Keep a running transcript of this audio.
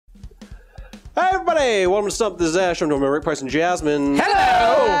Hi everybody, welcome to Stumpt. This is Ash. I'm doing Rick Price and Jasmine.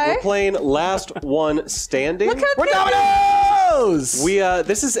 Hello! Hi. We're playing Last One Standing. Look how We're cute. Dominoes!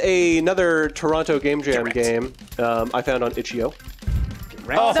 This is another Toronto Game Jam game I found on itch.io.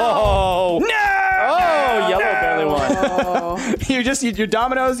 Oh No! Oh, yellow barely won. Oh. You're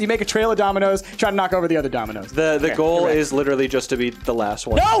dominoes, you make a trail of dominoes, try to knock over the other dominoes. The goal is literally just to be the last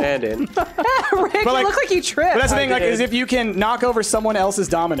one standing. Rick, But you like- look like you tripped. But that's the thing, like, did. is if you can knock over someone else's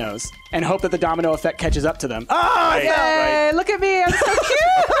dominoes and hope that the domino effect catches up to them. Oh, Hey, look at me. I'm so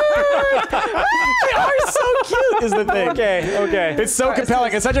cute. they are so cute, is the thing. Okay. It's so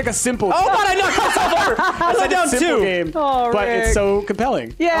compelling. It's such like a simple. Oh, God, I knocked myself over. I such went down a simple two. game, Oh, but it's Rick. so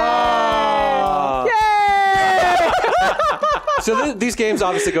compelling. Yay. Ah. Yay. So these games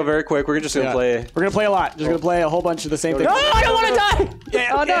obviously go very quick. We're just going to play. We're gonna play a lot. Just gonna play a whole bunch of the same thing. No, I don't want to die.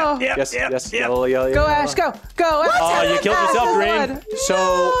 Yeah, Oh, no. Yes. Yellow. Go, Ash. Go. Go. Ash. Oh, you killed yourself, Ash, Green. one. So-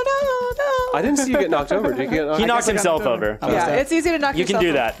 No. I didn't see you get knocked over. Did you get knocked He over? knocks himself over. Yeah, it's easy to knock You can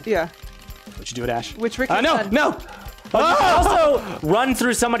yourself do off. that. Yeah. What you do it, Ash? Which Rick No, has done. no. You can also run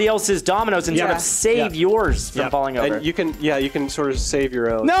through somebody else's dominoes and sort Yeah. of save yours from falling over. And you can sort of save your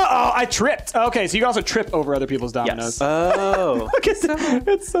own. No, oh, I tripped. Okay, so you can also trip over other people's dominoes. Yes. Oh. Look at that.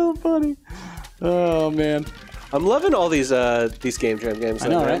 It's so funny. Oh, man. I'm loving all these Game Jam games. I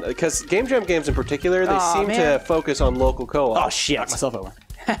know, right? Because Game Jam games in particular, they Aw, seem man. to focus on local co-op. Oh, shit. Knock myself over.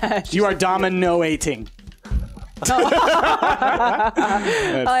 You are dominoating. I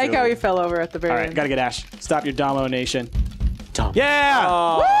like how he fell over at the very All right, end. gotta get Ash. Stop your domination. Dom. Yeah!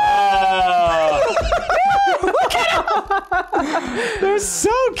 They're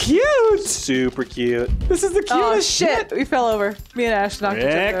so cute! Super cute. This is the cutest Oh, shit. We fell over. Me and Ash knocked each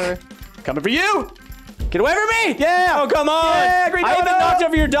other over. Rick, coming for you! Get away from me! Yeah! Oh, come on! Yeah, green I even domino! knocked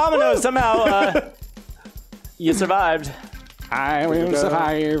over your dominoes. Somehow, you survived. I will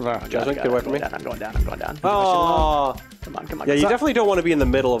survive. Jasmine, get away from me. I'm going down. Oh. Come on. Yeah, you definitely don't want to be in the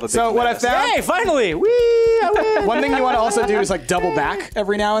middle of a big So what I mess. found, Hey, finally! Whee! I win! one thing you want to also do is like double back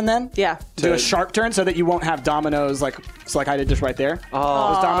every now and then. Yeah. Do a sharp turn so that you won't have dominoes like I did just right there.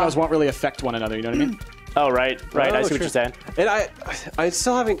 Oh. Those dominoes won't really affect one another, you know what I mean? Oh, right. I Oh, see what sure. you're saying. And I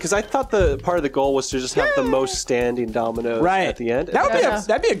still haven't, because I thought the part of the goal was to just have the most standing dominoes Right. at the end. That would be Yeah.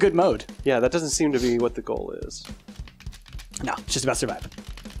 that'd be a good mode. Yeah, that doesn't seem to be what the goal is. No, it's just about surviving.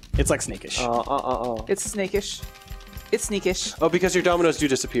 It's like snakish. It's snakish. It's sneakish. Oh, because your dominoes do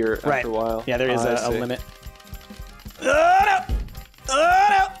disappear right. after a while. Yeah, there is I a see. limit.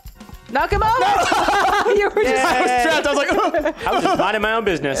 Knock him over! You were just... I was trapped. I was like, I was just minding my own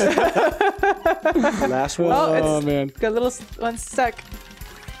business. Last one. Oh, it's oh man. got a little one stuck.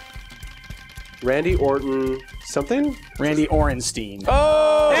 Randy Orton something? Randy Orenstein.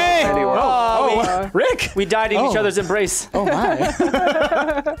 Oh! Hey! Randy Orton. Oh, Rick! We died in each Oh. other's embrace. Oh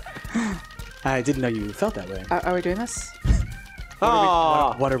my. I didn't know you felt that way. Are we doing this?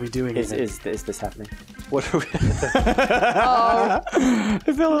 Oh, What are we doing? Is even? this happening? what are we? Oh, I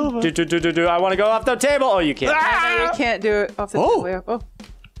fell over. I want to go off the table. Oh, you can't. I know you can't do it off the Oh. table. Oh,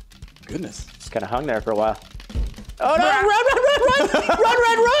 Goodness. Just kind of hung there for a while. Oh no!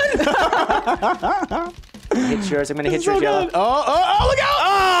 Run! Hit yours. I'm gonna hit yours, yellow. Oh, look out!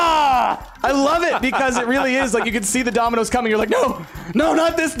 Ah! I love it because it really is like you can see the dominoes coming. You're like, no,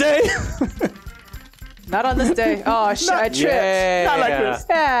 not this day. not on this day. Oh, shit! I tripped. Yay. Not like this.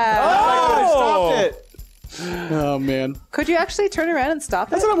 Yeah. Stop it. Oh man, Could you actually turn around and stop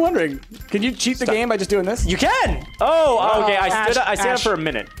that's it? what I'm wondering. Can you cheat the game by just doing this? You can. Oh, okay. I stood up Ash. for a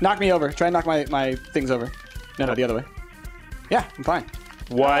minute. Knock me over. Try and knock my things over. No, the other way. Yeah, I'm fine.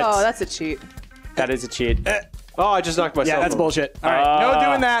 What? Oh, that's a cheat. That is a cheat. Oh, I just knocked myself. Yeah, that's over. bullshit. All right, no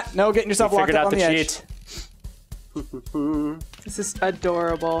doing that. No getting yourself locked Figured up out on the the edge. cheat. This is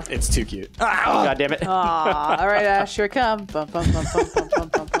adorable. It's too cute. God damn it. Aw, all right, Ash, here it come. Bum, bum, bum, bum, bum, bum, bum,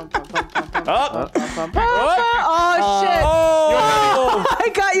 bum, bum, bum, bum, Oh. bum, bum. Oh, shit! Oh. I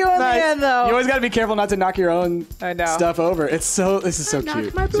got you on Nice. the end, though. You always got to be careful not to knock your own I know. stuff over. This is so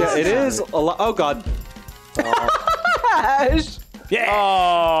cute. Yeah, it is a lot. Oh god, Ash.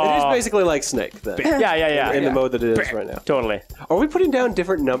 Oh. it is basically like Snake then. Yeah. In the mode that it is right now. Totally. Are we putting down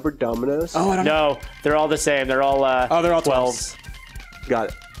different numbered dominoes? Oh, I don't know. No, they're all the same. They're all They're all 12s. Got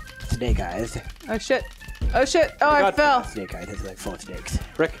it. Snake eyes. Oh, shit. Oh, shit. Oh, I God. fell. Snake eyes has like 4 snakes.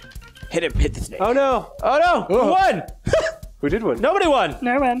 Rick. Hit him. Hit the snake. Oh no. Oh no! Who won? Who did win? Nobody won.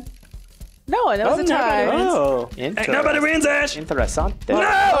 No man. No one. That was a tie. Oh. Nobody wins, Ash. Interessante. No!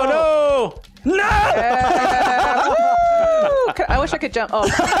 Oh no! No! Woo! I wish I could jump. Oh.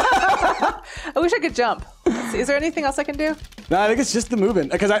 I wish I could jump. Let's see. Is there anything else I can do? No, I think it's just the moving.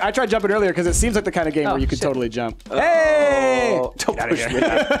 Because I tried jumping earlier because it seems like the kind of game Oh, where you could shit. totally jump. Hey! Don't push me.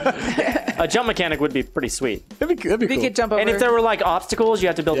 A jump mechanic would be pretty sweet. That'd be We cool. could jump over. And if there were like obstacles, you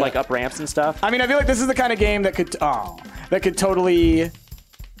have to build like up ramps and stuff. I mean, I feel like this is the kind of game that could totally.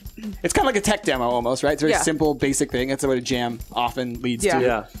 It's kind of like a tech demo almost, right? It's a very simple, basic thing. That's what a jam often leads to.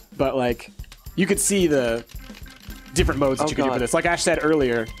 Yeah. But like, you could see the different modes that you could do for God. this. Like Ash said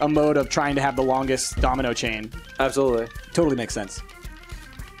earlier, a mode of trying to have the longest domino chain Absolutely. totally makes sense.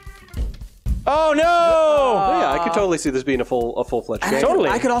 Oh no! Yeah, I could totally see this being a full-fledged game. Totally.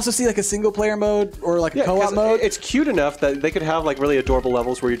 I could also see like a single player mode or like a co-op 'Cause mode. It's cute enough that they could have like really adorable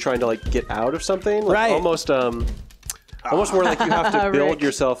levels where you're trying to like get out of something. Like, Right. Almost where like you have to build Rick.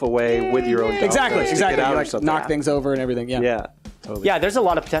 yourself away with your own. Exactly. dominoes to get out You, of like something. knock things over and everything. Yeah. Yeah. Totally. Yeah, there's a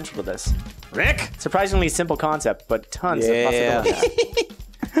lot of potential to this. Rick. Surprisingly simple concept, but tons of Yeah. possibilities.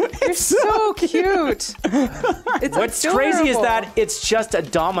 You're so cute. It's What's crazy is adorable. that it's just a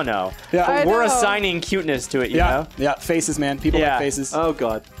domino. Yeah. I We're know. assigning cuteness to it, you Yeah. know? Yeah. Faces, man. People Yeah. like faces. Oh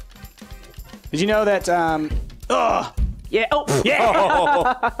God. Did you know that? Yeah.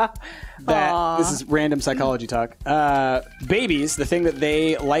 Oh, That this is random psychology talk. Babies, the thing that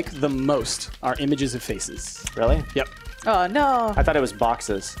they like the most are images of faces. really? Yep. Oh no. I thought it was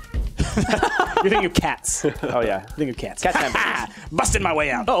boxes. You're thinking of cats. Oh, yeah. Think of cats. Cat time. Busting my way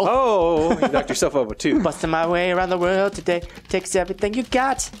out. Oh, you knocked yourself over too. Busting my way around the world today. Takes everything you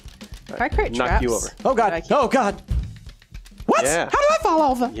got. Can I create Knock traps? you over. Oh god. I can't- Oh god. What? Yeah. How did I fall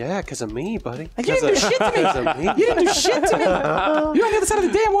over? Yeah, because of me, buddy. You didn't do shit to me. Because of me. You didn't do shit to me. You're on the other side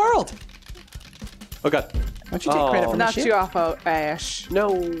of the damn world. Oh God. Why don't you take credit for my Knocked shit? you off, Ash. No.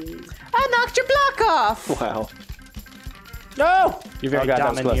 I knocked your block off. Wow. No! You're very oh, God, that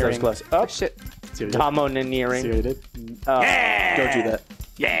was close. That was domineering. close. Oh, Shit. See what I did? domineering. See what I did? Don't do that.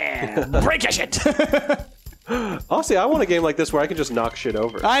 Yeah. Break your shit. Honestly, I want a game like this where I can just knock shit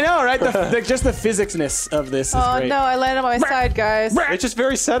over. I know, right? Just the physicsness of this is Oh great. no, I landed on my side, guys. It's just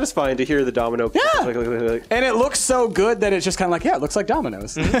very satisfying to hear the domino. Yeah. Like, And it looks so good that it's just kind of like, yeah, it looks like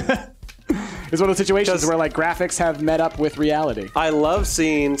dominoes. It's one of those situations where like graphics have met up with reality. I love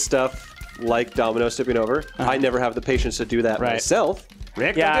seeing stuff like dominoes tipping over. I never have the patience to do that Right. myself.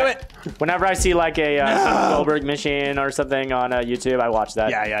 Rick, Yeah. don't do it. Whenever I see like a Goldberg mission or something on YouTube, I watch that.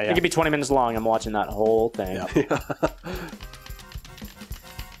 Yeah, yeah, yeah. It could be 20 minutes long. I'm watching that whole thing.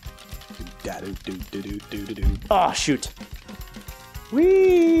 Oh, shoot.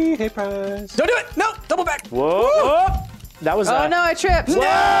 Wee! Hey, prize. Don't do it. No, double back. Whoa. Whoa. That was Oh no, I tripped. Oh, yeah,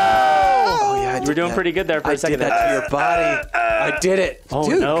 I You were did doing that. pretty good there for I a second. did that to your body. I did it. Oh,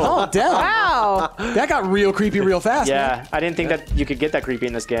 Dude, no. calm down. Wow. That got real creepy real fast. Man. Yeah, I didn't think that you could get that creepy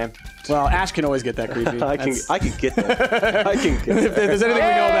in this game. Well, Ash can always get that creepy. I can get that. I can get If that. there's anything we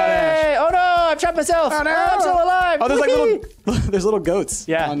know about Ash. Hey, oh no, I've trapped myself. Oh, no. I'm still alive. Oh, there's like Whee! there's little goats.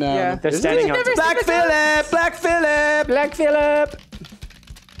 Yeah. On, Yeah. They're standing on. Never Black seen myself. Phillip, Black Phillip. Black Phillip.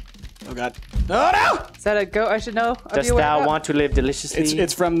 Oh god. Oh no! Is that a goat I should know? Dost thou want to live deliciously?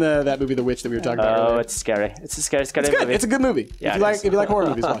 It's from that movie The Witch that we were talking about Oh, earlier. it's scary. It's a scary It's good. movie. It's a good movie. Yeah, if you like horror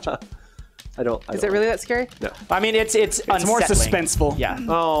movies, watch it. I don't. Is it really that scary? No. I mean, it's It's more unsettling. suspenseful. Yeah.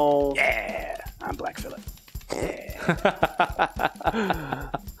 Oh. Yeah. I'm Black Phillip.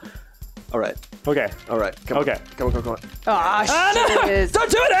 All right. Okay. All right. Come Okay. On. Come on. Oh, shit.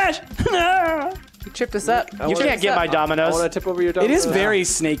 Don't do it, Ash! No. You tripped us up. You can't get my I dominoes. want to tip over your It dominoes. is very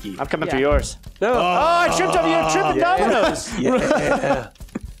snaky. I'm coming Yeah. for yours. No. Oh, I tripped over your tripping dominoes. Yeah.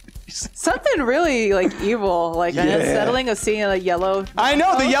 Something really like evil, like unsettling of seeing a yellow. I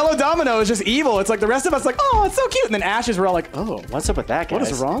know, the yellow domino is just evil. It's like the rest of us like, oh, it's so cute. And then Ashes were all like, oh, What's up with that, guys? what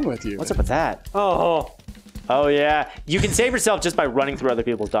is wrong with you? What's up with that? Oh. Oh yeah, you can save yourself just by running through other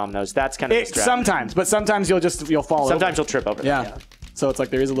people's dominoes. That's kind of the strategy. Sometimes, but sometimes you'll fall Sometimes over. you'll trip over. Yeah. So it's like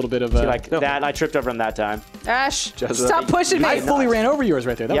there is a little bit of Like that, I tripped over him that time. Ash, Just- stop pushing me. I fully ran over yours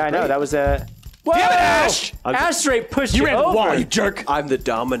right there. That Yeah, I was know. great. That was a. Whoa! Damn it, Ash! Ash straight pushed you You ran the over. wall, you jerk. I'm the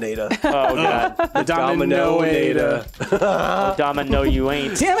Dominator. Oh god. The Dominator. Domino, you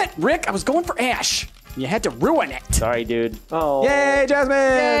ain't. Damn it, Rick! I was going for Ash. You had to ruin it. Sorry, dude. Oh. Yay, Jasmine!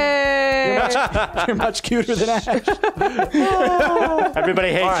 Yay. You're much cuter than Ash. Everybody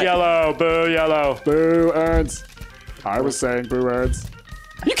hates right. yellow. Boo, yellow. Boo, Ernst. I was saying boo, Ernst.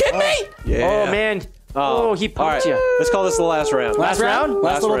 Are you kidding me? Yeah. Oh man. Oh, he All right. punked you. Let's call this the last round. Last round?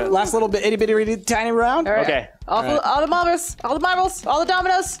 Last little bit itty bitty tiny round. All right. Okay. All the marbles, all the marbles, all the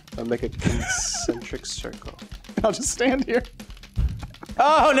dominoes. I'll make a concentric circle. I'll just stand here.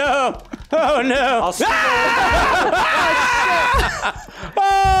 Oh no. Oh no. I'll stand.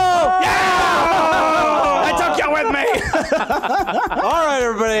 Oh! Yeah! I took you with me. All right,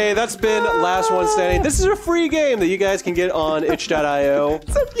 everybody. Anyway, that's been Last One Standing. This is a free game that you guys can get on itch.io.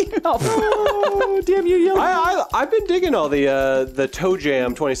 Oh, damn you, yellow. I've been digging all the Tojam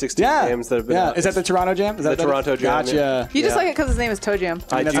 2016 games that have been out. Is that the Toronto Jam? Is that The Toronto Jam, Gotcha. yeah. You just like it because his name is Tojam.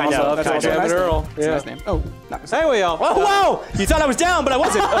 I do also- love that's also a Tojam nice and name. Earl. That's a nice name. Oh, not Anyway, y'all. Oh, whoa! You thought I was down, but I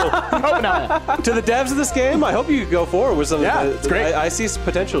wasn't. Oh, no. To the devs of this game, I hope you go forward with some. Yeah, it's great. I see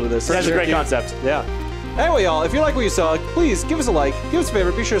potential to this. That's a great concept. Yeah. Anyway, y'all, if you like what you saw, please give us a like, give us a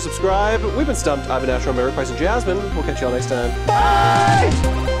favorite, be sure to subscribe. We've been Stumpt. I've been Astro, Mary, Price, and Jasmine. We'll catch y'all next time.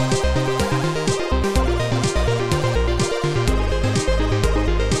 Bye!